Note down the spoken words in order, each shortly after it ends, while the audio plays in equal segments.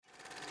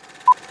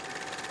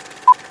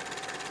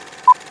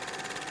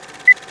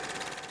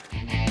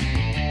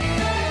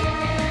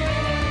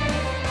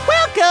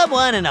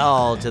one and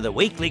all to the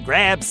weekly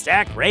Grab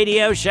Stack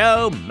radio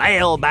show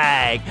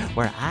Mailbag,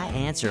 where I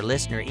answer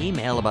listener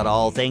email about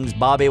all things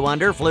Bobby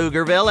Wonder,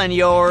 Pflugerville, and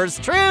yours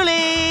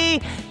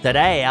truly.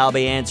 Today I'll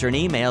be answering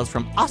emails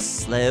from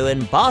Oslo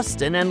and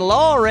Boston and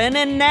Lauren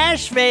in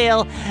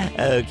Nashville.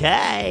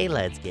 Okay,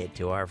 let's get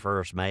to our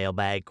first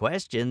mailbag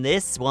question.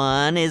 This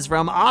one is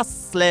from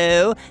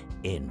Oslo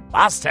in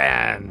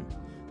Boston.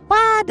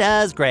 Why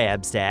does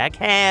Grabstack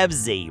have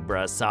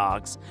zebra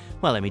socks?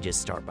 Well, let me just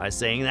start by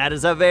saying that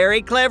is a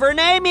very clever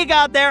name you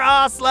got there,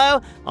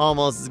 Oslo.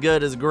 Almost as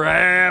good as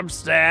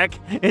Grabstack.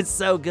 It's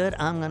so good,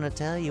 I'm going to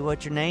tell you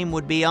what your name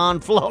would be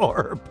on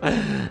Florp.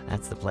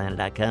 That's the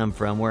planet I come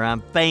from, where I'm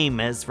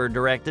famous for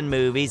directing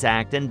movies,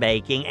 acting,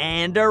 baking,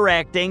 and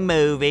directing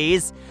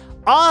movies.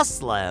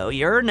 Oslo,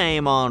 your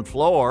name on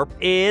Florp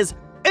is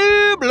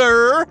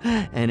Oobler.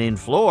 And in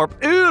Florp,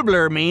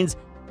 Oobler means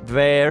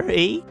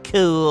very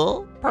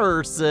cool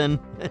person.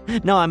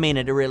 No, I mean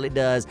it really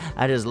does.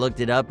 I just looked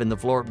it up in the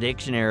Florp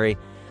dictionary.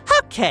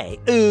 Okay,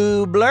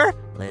 Oobler,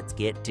 let's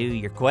get to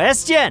your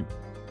question.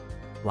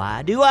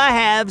 Why do I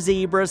have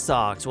zebra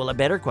socks? Well, a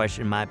better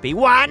question might be,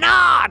 why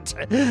not?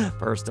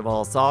 First of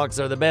all, socks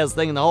are the best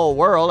thing in the whole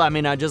world. I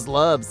mean, I just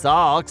love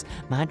socks.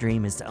 My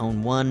dream is to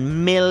own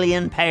 1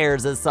 million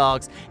pairs of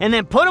socks and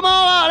then put them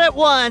all on at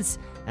once.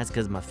 That's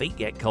because my feet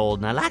get cold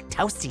and I like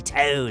toasty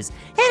toes.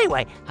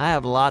 Anyway, I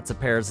have lots of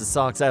pairs of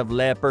socks. I have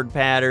leopard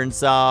pattern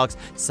socks,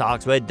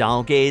 socks with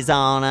donkeys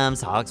on them,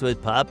 socks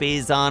with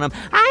puppies on them.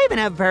 I even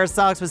have a pair of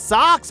socks with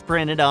socks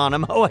printed on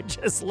them. Oh, I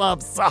just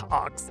love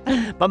socks.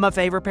 But my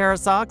favorite pair of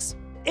socks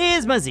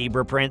is my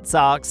zebra print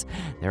socks.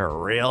 They're a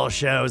real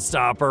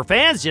showstopper.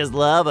 Fans just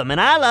love them,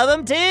 and I love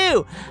them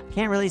too.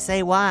 Can't really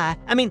say why.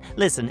 I mean,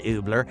 listen,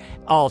 Oobler,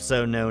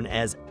 also known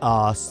as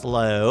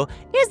Oslo,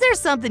 is there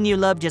something you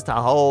love just a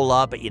whole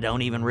lot, but you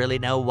don't even really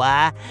know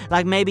why?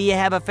 Like maybe you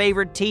have a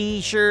favorite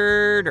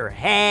t-shirt or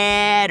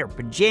hat or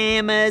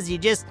pajamas you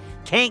just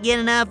can't get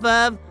enough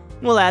of?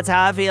 Well, that's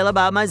how I feel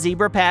about my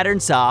zebra pattern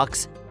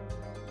socks.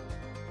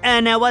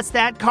 And now what's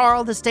that,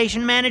 Carl, the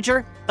station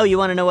manager? Oh, you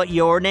want to know what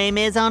your name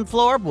is on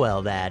Florp?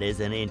 Well, that is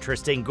an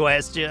interesting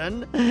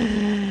question.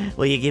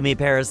 Will you give me a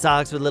pair of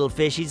socks with little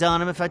fishies on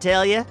them if I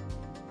tell you?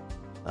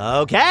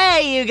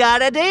 Okay, you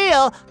got a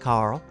deal.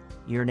 Carl,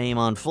 your name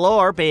on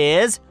Florp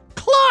is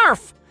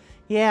Clarf.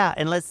 Yeah,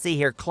 and let's see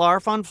here.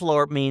 Clarf on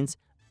Florp means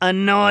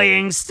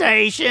annoying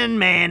station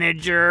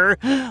manager.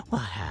 Well,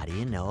 how do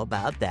you know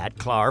about that,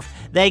 Clarf?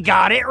 They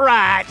got it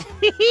right.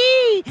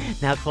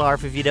 Now,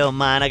 Clarf, if you don't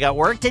mind, I got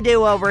work to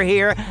do over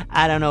here.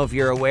 I don't know if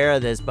you're aware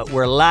of this, but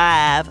we're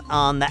live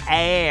on the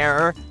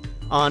air.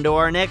 On to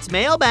our next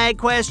mailbag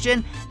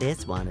question.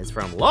 This one is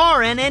from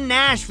Lauren in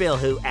Nashville,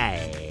 who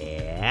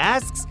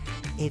asks,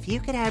 if you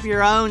could have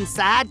your own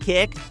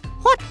sidekick,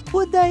 what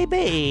would they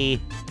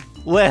be?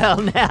 Well,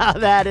 now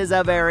that is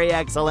a very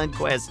excellent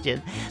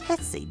question.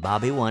 Let's see,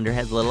 Bobby Wonder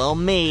has little old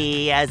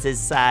me as his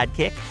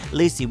sidekick.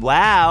 Lucy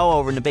Wow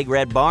over in the Big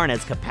Red Barn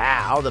has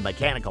Kapow, the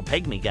mechanical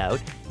pygmy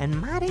goat.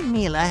 And Mighty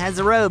Mila has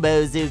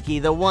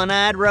Robozuki, the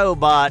one-eyed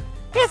robot.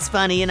 It's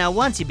funny,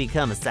 once you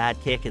become a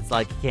sidekick, it's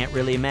like you can't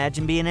really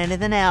imagine being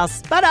anything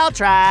else. But I'll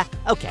try.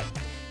 Okay,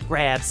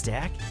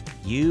 Grabstack,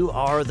 you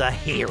are the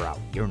hero.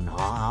 You're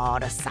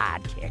not a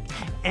sidekick.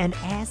 And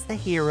as the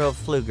hero of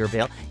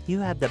Pflugerville, you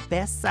have the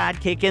best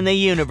sidekick in the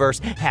universe.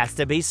 Has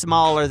to be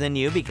smaller than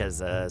you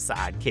because a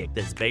sidekick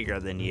that's bigger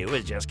than you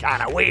is just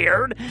kind of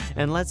weird.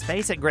 And let's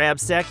face it,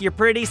 Grabstack, you're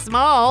pretty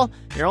small.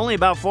 You're only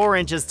about 4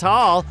 inches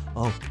tall.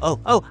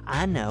 Oh,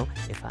 I know.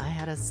 If I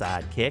had a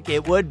sidekick,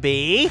 it would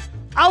be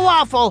a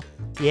waffle.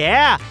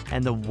 Yeah,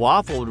 and the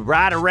waffle would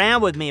ride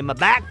around with me in my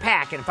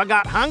backpack, and if I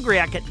got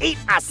hungry, I could eat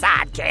my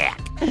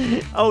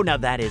sidekick. Oh, now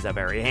that is a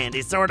very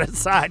handy sort of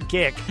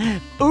sidekick.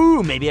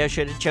 Ooh, maybe I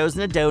should have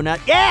chosen a donut.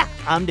 Yeah,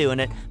 I'm doing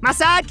it. My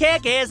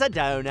sidekick is a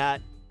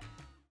donut.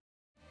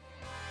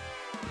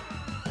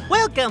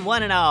 Welcome,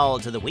 one and all,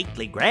 to the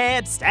weekly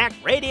Grab Stack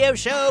radio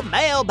show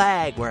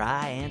Mailbag, where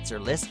I answer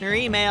listener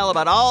email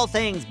about all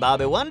things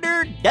Bobby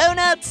Wonder,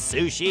 donuts,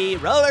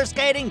 sushi, roller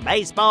skating,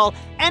 baseball,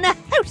 and a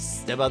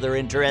host of other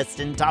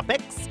interesting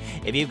topics.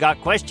 If you've got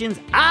questions,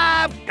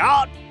 I've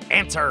got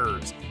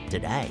answers.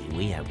 Today,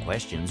 we have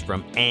questions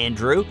from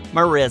Andrew,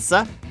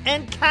 Marissa,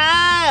 and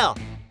Kyle.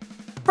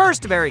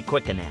 First, a very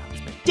quick announcement.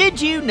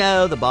 Did you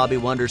know the Bobby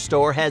Wonder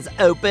store has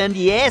opened?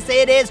 Yes,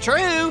 it is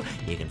true.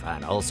 You can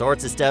find all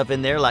sorts of stuff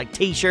in there like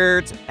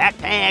t-shirts,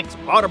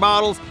 backpacks, water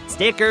bottles,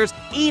 stickers,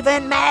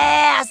 even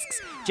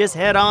masks. Just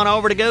head on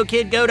over to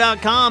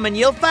GoKidGo.com and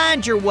you'll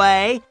find your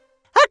way.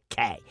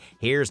 Okay,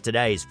 here's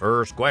today's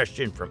first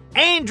question from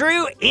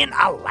Andrew in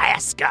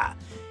Alaska.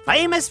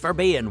 Famous for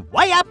being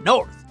way up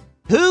north.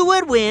 Who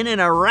would win in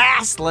a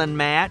wrestling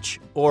match,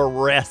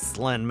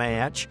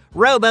 Robozuki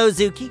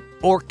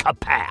or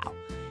Kapow?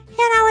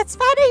 It's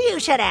funny you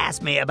should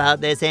ask me about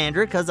this,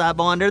 Andrew, because I've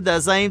wondered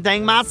the same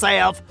thing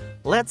myself.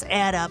 Let's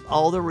add up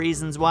all the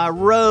reasons why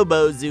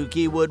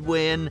Robozuki would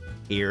win.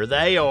 Here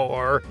they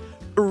are.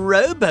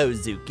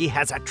 Robozuki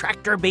has a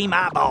tractor beam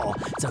eyeball,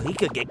 so he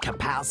could get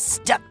Kapow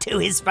stuck to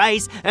his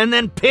face and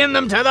then pin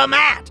them to the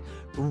mat.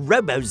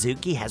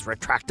 Robozuki has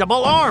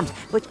retractable arms,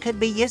 which could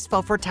be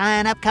useful for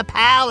tying up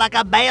Kapow like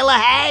a bale of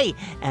hay.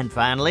 And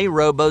finally,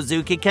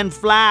 Robozuki can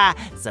fly,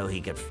 so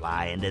he could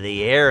fly into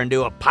the air and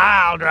do a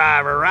pile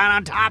driver right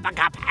on top of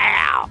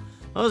Kapow.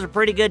 Those are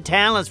pretty good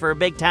talents for a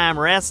big-time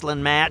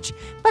wrestling match.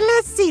 But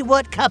let's see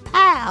what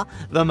Kapow,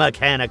 the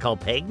mechanical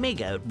pygmy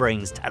goat,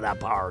 brings to the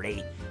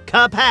party.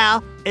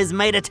 Kapow is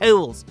made of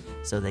tools,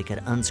 so they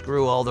could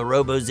unscrew all the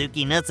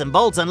Robozuki nuts and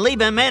bolts and leave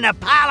him in a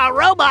pile of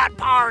robot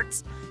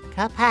parts.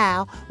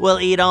 Kapow will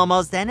eat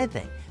almost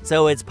anything,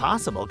 so it's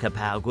possible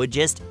Kapow would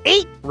just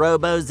eat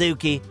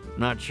Robozuki.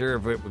 Not sure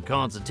if it would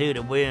constitute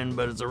a win,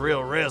 but it's a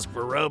real risk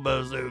for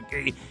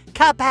Robozuki.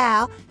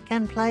 Kapow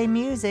can play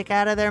music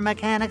out of their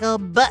mechanical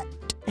butt.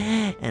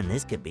 And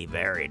this could be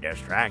very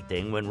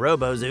distracting when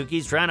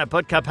Robozuki's trying to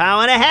put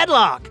Kapow in a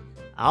headlock.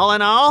 All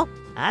in all,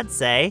 I'd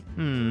say,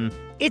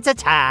 it's a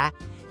tie.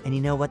 And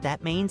you know what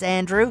that means,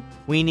 Andrew?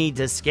 We need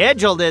to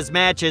schedule this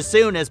match as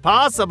soon as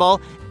possible.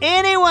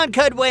 Anyone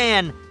could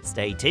win.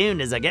 Stay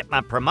tuned as I get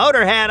my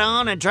promoter hat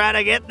on and try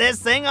to get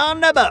this thing on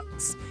the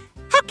books.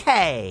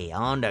 Okay,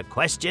 on to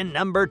question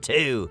number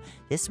 2.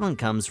 This one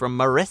comes from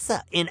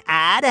Marissa in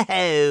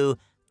Idaho,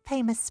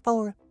 famous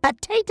for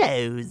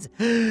potatoes.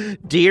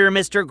 Dear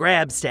Mr.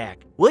 Grabstack,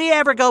 will you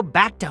ever go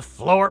back to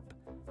Florp?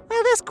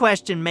 Well, this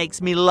question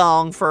makes me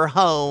long for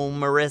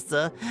home,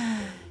 Marissa.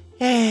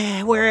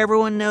 Where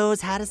everyone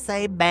knows how to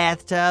say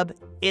bathtub.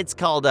 It's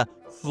called a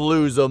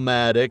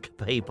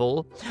Fluzomatic,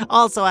 people.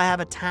 Also, I have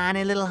a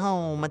tiny little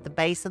home at the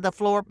base of the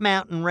Florp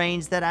mountain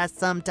range that I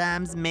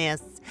sometimes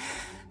miss.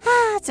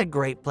 It's a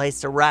great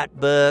place to write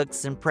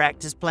books and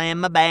practice playing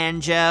my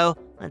banjo.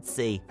 Let's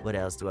see, what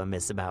else do I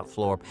miss about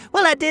Florp?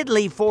 Well, I did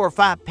leave 4 or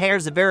 5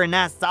 pairs of very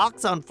nice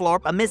socks on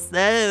Florp. I miss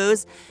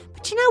those.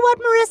 But you know what,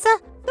 Marissa?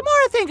 The more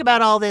I think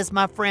about all this,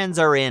 my friends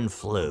are in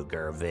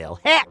Pflugerville.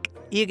 Heck,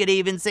 you could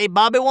even say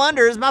Bobby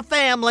Wonder is my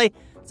family.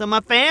 So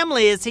my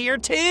family is here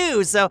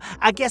too, so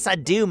I guess I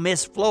do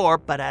miss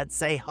Florp, but I'd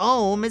say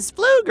home is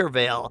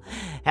Pflugerville.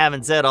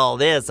 Having said all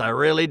this, I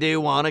really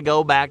do want to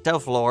go back to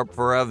Florp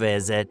for a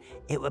visit.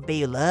 It would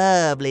be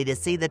lovely to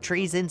see the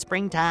trees in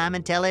springtime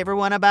and tell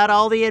everyone about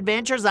all the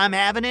adventures I'm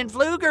having in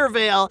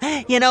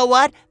Pflugerville. You know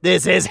what?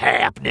 This is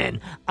happening.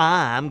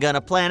 I'm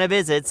gonna plan a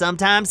visit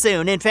sometime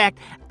soon. In fact,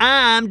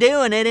 I'm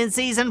doing it in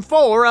season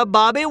 4 of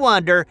Bobby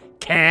Wonder.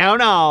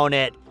 Count on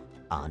it.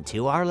 On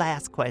to our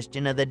last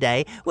question of the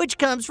day, which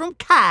comes from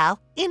Kyle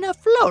in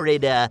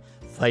Florida,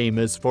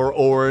 famous for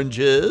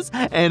oranges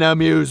and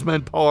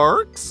amusement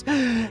parks.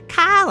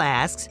 Kyle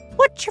asks,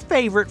 what's your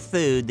favorite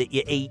food that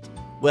you eat?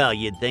 Well,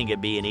 you'd think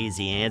it'd be an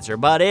easy answer,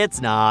 but it's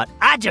not.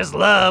 I just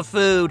love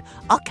food.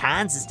 All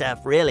kinds of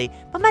stuff, really.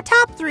 But my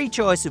top 3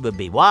 choices would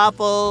be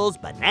waffles,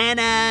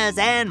 bananas,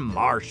 and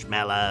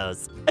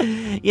marshmallows.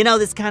 You know,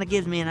 this kind of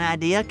gives me an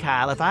idea,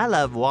 Kyle. If I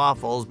love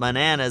waffles,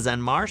 bananas,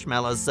 and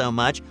marshmallows so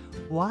much,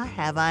 why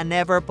have I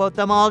never put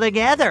them all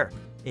together?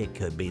 It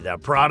could be the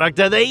product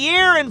of the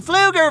year in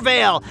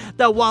Pflugerville,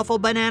 the Waffle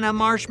Banana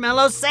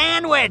Marshmallow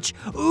Sandwich.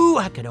 Ooh,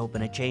 I could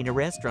open a chain of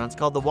restaurants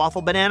called the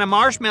Waffle Banana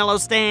Marshmallow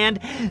Stand.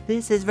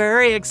 This is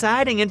very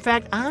exciting. In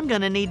fact, I'm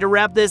going to need to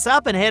wrap this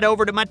up and head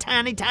over to my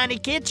tiny, tiny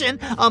kitchen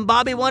on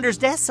Bobby Wonder's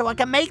desk so I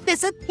can make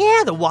this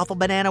the Waffle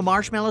Banana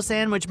Marshmallow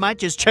Sandwich might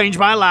just change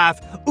my life.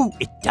 Ooh,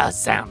 it does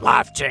sound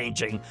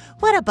life-changing.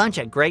 What a bunch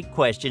of great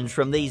questions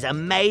from these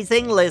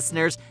amazing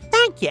listeners.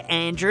 Thank you,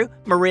 Andrew,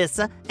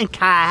 Marissa, and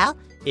Kyle.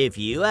 If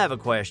you have a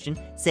question,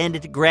 send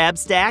it to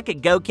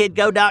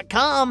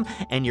grabstack@gokidgo.com,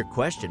 and your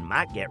question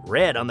might get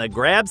read on the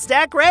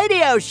Grabstack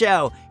Radio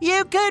Show.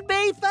 You could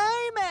be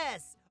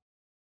famous!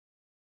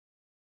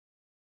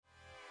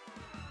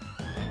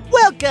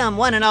 Welcome,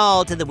 one and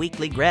all, to the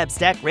weekly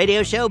Grabstack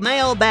Radio Show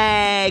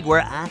mailbag, where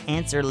I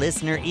answer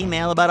listener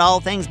email about all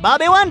things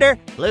Bobby Wonder,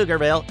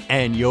 Pflugerville,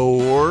 and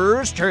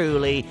yours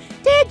truly.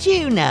 Did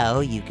you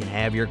know you can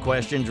have your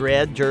questions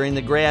read during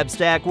the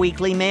Grabstack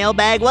weekly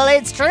mailbag? Well,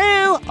 it's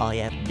true. All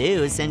you have to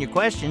do is send your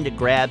question to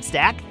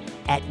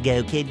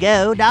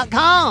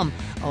grabstack@gokidgo.com.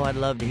 Oh, I'd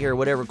love to hear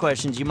whatever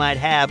questions you might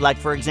have. Like,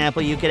 for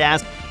example, you could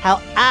ask how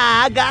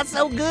I got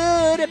so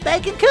good at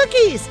baking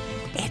cookies.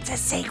 It's a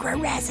secret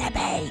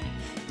recipe.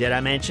 Did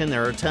I mention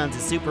there are tons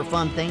of super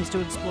fun things to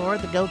explore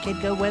at the Go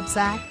Kid Go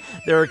website?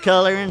 There are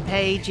coloring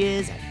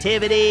pages,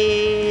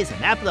 activities, a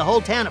map of the whole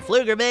town of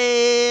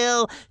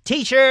Pflugerville,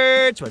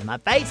 t-shirts with my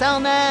face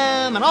on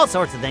them, and all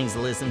sorts of things to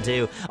listen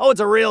to. Oh, it's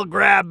a real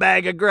grab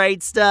bag of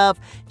great stuff.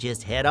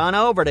 Just head on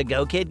over to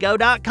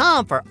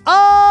GoKidGo.com for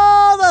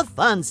all the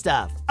fun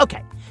stuff.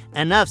 Okay,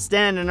 enough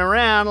standing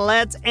around.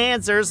 Let's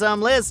answer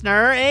some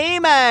listener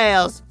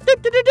emails.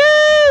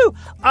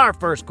 Our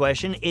first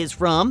question is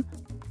from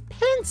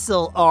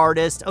Pencil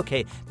Artist.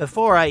 Okay,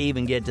 before I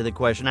even get to the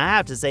question, I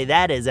have to say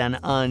that is an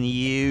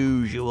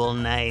unusual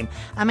name.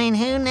 I mean,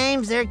 who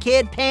names their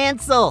kid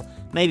Pencil?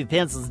 Maybe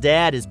Pencil's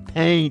dad is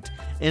Paint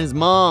and his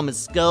mom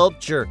is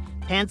Sculpture.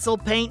 Pencil,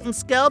 Paint, and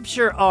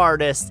Sculpture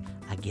Artist.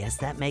 I guess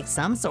that makes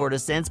some sort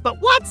of sense,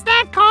 but what's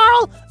that,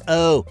 Carl?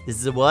 Oh, this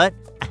is a what?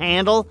 A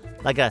handle?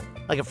 Like a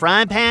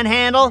frying pan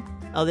handle?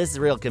 Oh, this is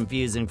real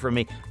confusing for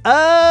me.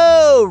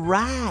 Oh,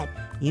 right.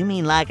 You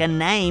mean like a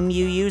name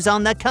you use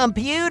on the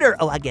computer.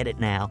 Oh, I get it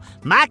now.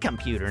 My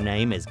computer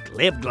name is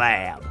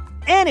Glib-Glab.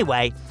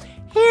 Anyway,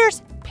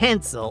 here's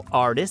Pencil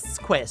Artist's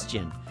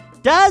question.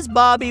 Does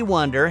Bobby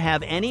Wonder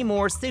have any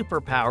more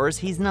superpowers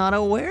he's not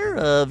aware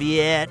of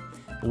yet?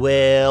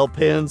 Well,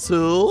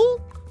 Pencil,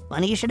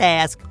 funny you should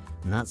ask.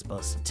 I'm not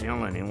supposed to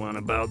tell anyone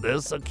about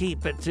this, so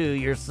keep it to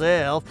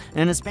yourself.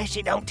 And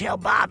especially don't tell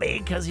Bobby,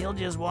 because he'll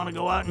just want to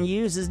go out and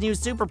use his new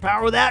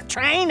superpower without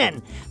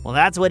training. Well,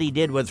 that's what he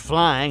did with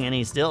flying, and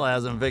he still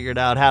hasn't figured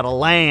out how to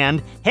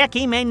land. Heck,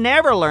 he may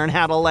never learn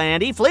how to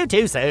land. He flew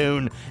too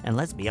soon. And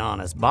let's be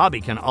honest,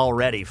 Bobby can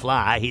already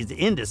fly. He's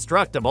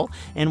indestructible,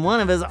 and one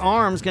of his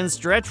arms can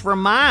stretch for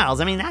miles.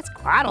 I mean, that's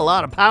quite a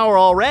lot of power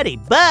already.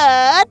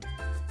 But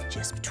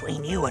just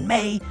between you and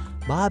me,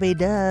 Bobby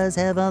does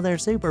have other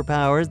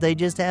superpowers, they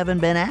just haven't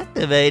been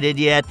activated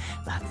yet.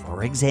 Like,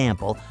 for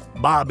example,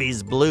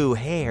 Bobby's blue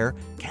hair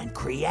can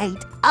create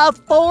a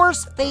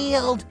force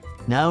field.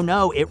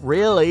 No, it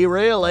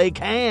really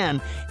can.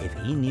 If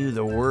he knew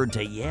the word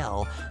to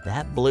yell,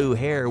 that blue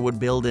hair would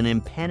build an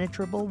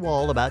impenetrable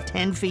wall about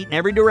 10 feet in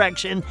every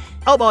direction.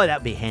 Oh boy,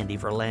 that'd be handy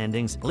for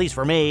landings, at least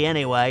for me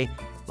anyway.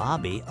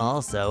 Bobby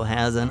also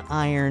has an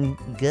iron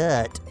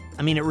gut.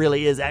 I mean, it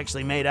really is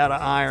actually made out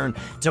of iron.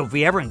 So if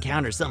we ever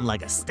encounter something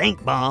like a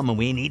stink bomb and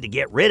we need to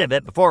get rid of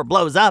it before it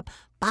blows up,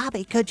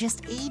 Bobby could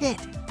just eat it.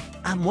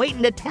 I'm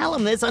waiting to tell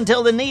him this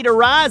until the need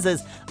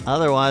arises.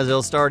 Otherwise,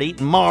 he'll start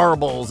eating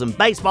marbles and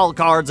baseball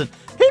cards and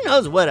who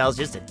knows what else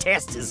just to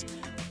test his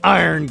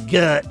iron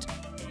gut.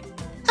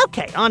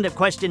 Okay, on to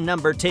question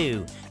number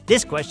 2.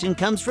 This question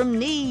comes from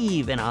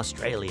Neve in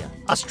Australia.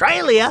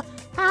 Australia?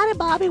 How did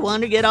Bobby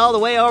Wonder get all the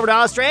way over to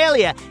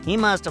Australia? He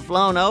must have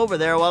flown over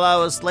there while I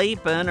was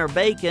sleeping or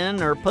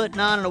baking or putting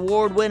on an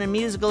award-winning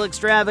musical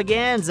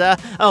extravaganza.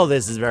 Oh,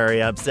 this is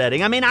very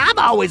upsetting. I mean, I've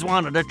always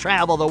wanted to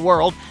travel the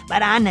world,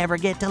 but I never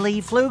get to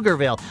leave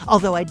Pflugerville.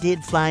 Although I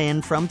did fly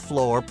in from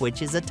Florp,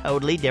 which is a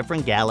totally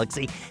different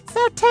galaxy.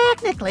 So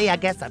technically, I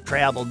guess I've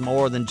traveled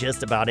more than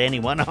just about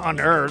anyone on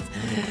Earth.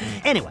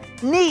 Anyway,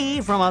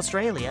 Nee from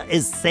Australia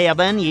is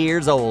 7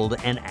 years old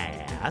and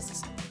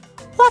asks,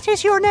 "What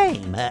is your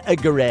name,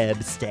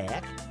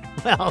 Grabstack?"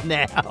 Well,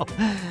 now,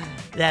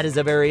 that is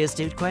a very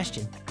astute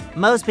question.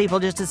 Most people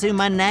just assume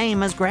my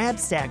name is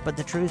Grabstack, but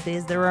the truth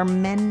is there are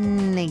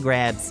many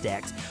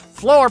Grabstacks.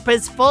 Florp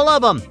is full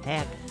of them.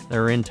 Heck,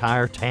 there are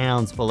entire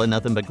towns full of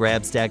nothing but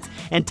Grabstacks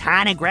and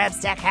tiny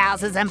Grabstack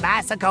houses and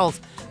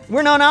bicycles.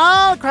 We're known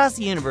all across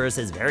the universe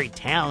as very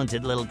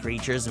talented little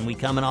creatures, and we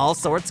come in all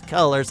sorts of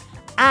colors.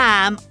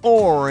 I'm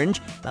orange,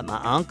 but my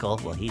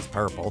uncle, well, he's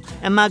purple,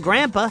 and my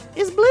grandpa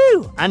is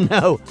blue. I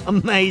know,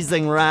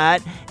 amazing, right?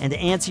 And to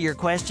answer your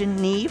question,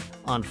 Neve,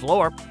 on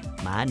Florp,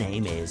 my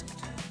name is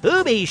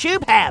Hooby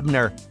Shoop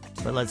Habner.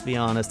 But let's be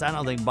honest, I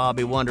don't think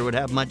Bobby Wonder would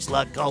have much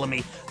luck calling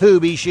me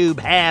Hooby Shoop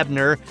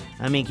Habner.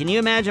 I mean, can you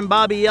imagine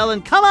Bobby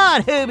yelling, "Come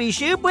on, Hooby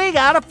Shoop, we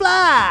gotta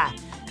fly"?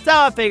 So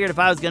I figured if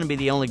I was going to be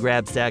the only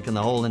Grabstack in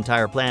the whole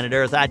entire planet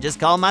Earth, I'd just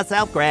call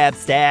myself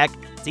Grabstack.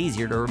 It's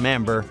easier to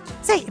remember.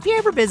 Say, if you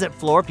ever visit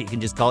Florp, you can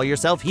just call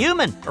yourself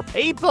Human or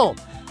People.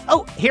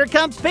 Oh, here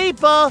comes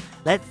People.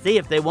 Let's see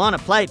if they want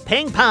to play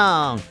ping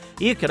pong.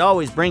 You could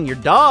always bring your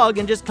dog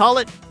and just call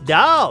it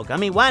Dog. I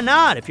mean, why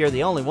not? If you're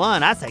the only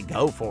one, I say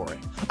go for it.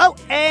 Oh,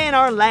 and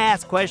our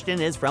last question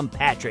is from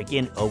Patrick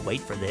in, oh,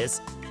 wait for this,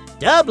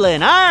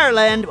 Dublin,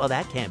 Ireland. Well,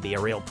 that can't be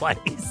a real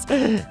place.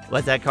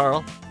 What's that,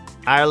 Carl?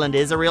 Ireland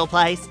is a real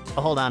place?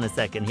 Oh, hold on a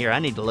second here. I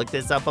need to look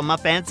this up on my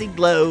fancy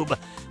globe.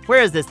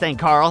 Where is this thing,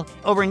 Carl?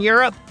 Over in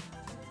Europe?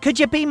 Could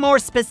you be more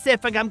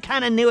specific? I'm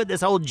kind of new at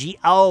this whole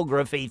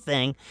geography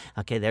thing.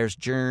 Okay, there's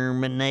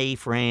Germany,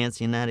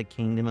 France, United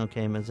Kingdom.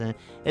 Okay, oh,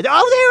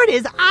 there it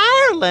is,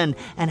 Ireland.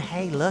 And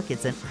hey, look,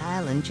 it's an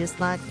island just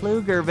like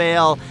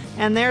Pflugerville.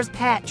 And there's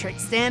Patrick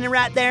standing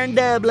right there in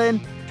Dublin.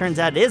 Turns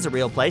out it is a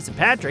real place, and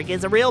Patrick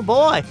is a real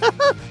boy.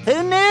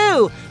 Who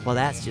knew? Well,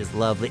 that's just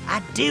lovely.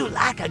 I do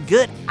like a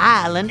good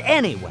island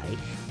anyway.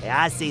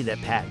 I see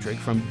that Patrick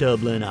from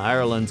Dublin,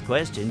 Ireland's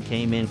question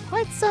came in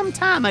quite some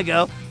time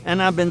ago,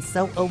 and I've been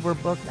so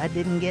overbooked I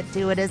didn't get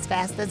to it as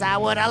fast as I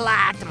would have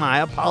liked. My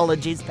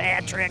apologies,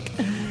 Patrick.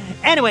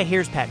 Anyway,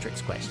 here's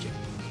Patrick's question.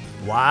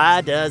 Why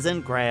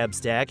doesn't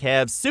Grabstack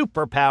have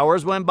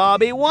superpowers when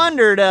Bobby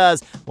Wonder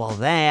does? Well,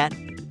 that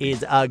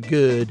is a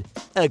good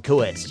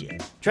question.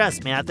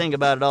 Trust me, I think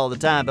about it all the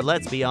time, but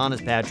let's be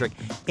honest, Patrick.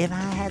 If I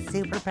had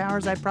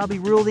superpowers, I'd probably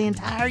rule the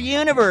entire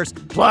universe,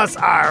 plus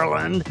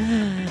Ireland.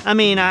 I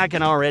mean, I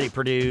can already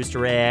produce,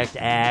 direct,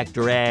 act,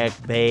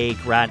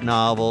 bake, write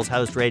novels,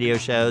 host radio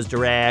shows,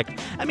 direct.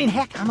 I mean,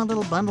 heck, I'm a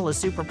little bundle of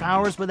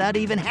superpowers without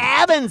even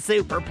having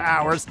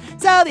superpowers.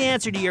 So the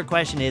answer to your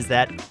question is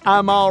that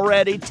I'm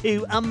already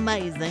too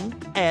amazing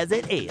as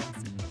it is.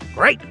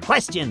 Great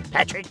question,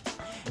 Patrick.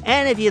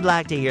 And if you'd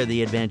like to hear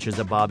the adventures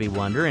of Bobby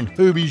Wonder and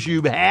Hooby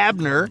Shoob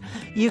Habner,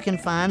 you can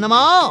find them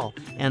all.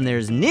 And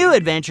there's new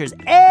adventures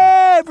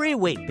every every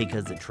week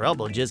because the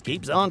trouble just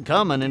keeps on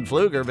coming in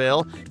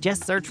Pflugerville.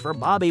 Just search for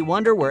Bobby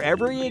Wonder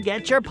wherever you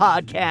get your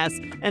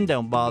podcasts, and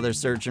don't bother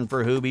searching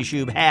for Hooby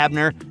Shoob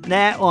Habner.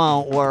 That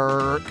won't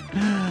work.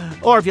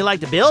 Or if you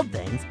like to build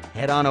things,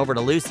 head on over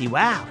to Lucy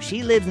Wow.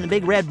 She lives in the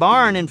Big Red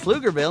Barn in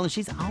Pflugerville, and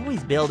she's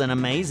always building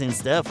amazing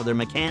stuff with her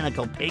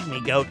mechanical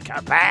pygmy goat,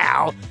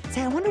 Kapow.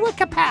 Say, I wonder what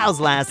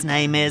Kapow's last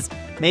name is.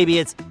 Maybe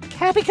it's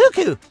Cappy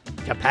Cuckoo.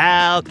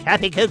 Kapow,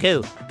 Cappy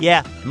Cuckoo.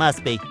 Yeah,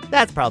 must be.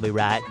 That's probably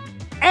right.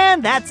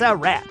 And that's a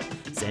wrap.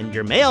 Send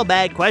your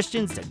mailbag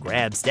questions to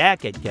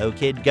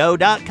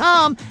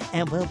grabstack@gokidgo.com,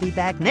 and we'll be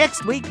back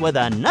next week with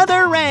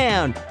another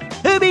round.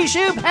 Hooby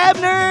Shoob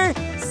Habner,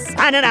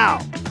 signing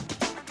out.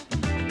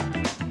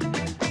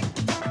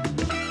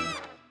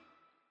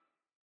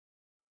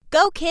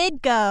 Go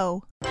Kid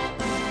Go!